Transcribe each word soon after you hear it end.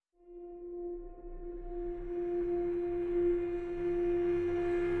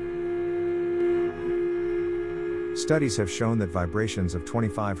Studies have shown that vibrations of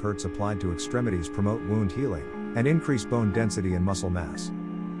 25 Hz applied to extremities promote wound healing and increase bone density and muscle mass.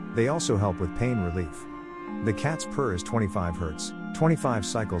 They also help with pain relief. The cat's purr is 25 Hz, 25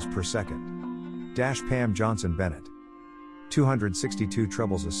 cycles per second. Pam Johnson Bennett. 262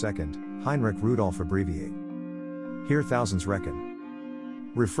 trebles a second, Heinrich Rudolf abbreviate. Here thousands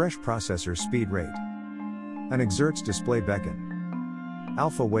reckon. Refresh processor speed rate. An exerts display beckon.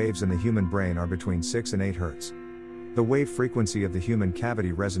 Alpha waves in the human brain are between 6 and 8 Hz. The wave frequency of the human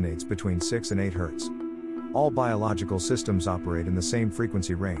cavity resonates between 6 and 8 Hz. All biological systems operate in the same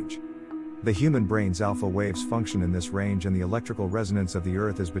frequency range. The human brain's alpha waves function in this range, and the electrical resonance of the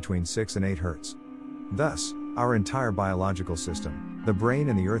Earth is between 6 and 8 Hz. Thus, our entire biological system, the brain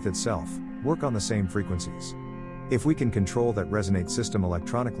and the Earth itself, work on the same frequencies. If we can control that resonate system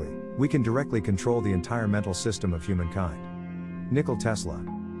electronically, we can directly control the entire mental system of humankind. Nikola Tesla.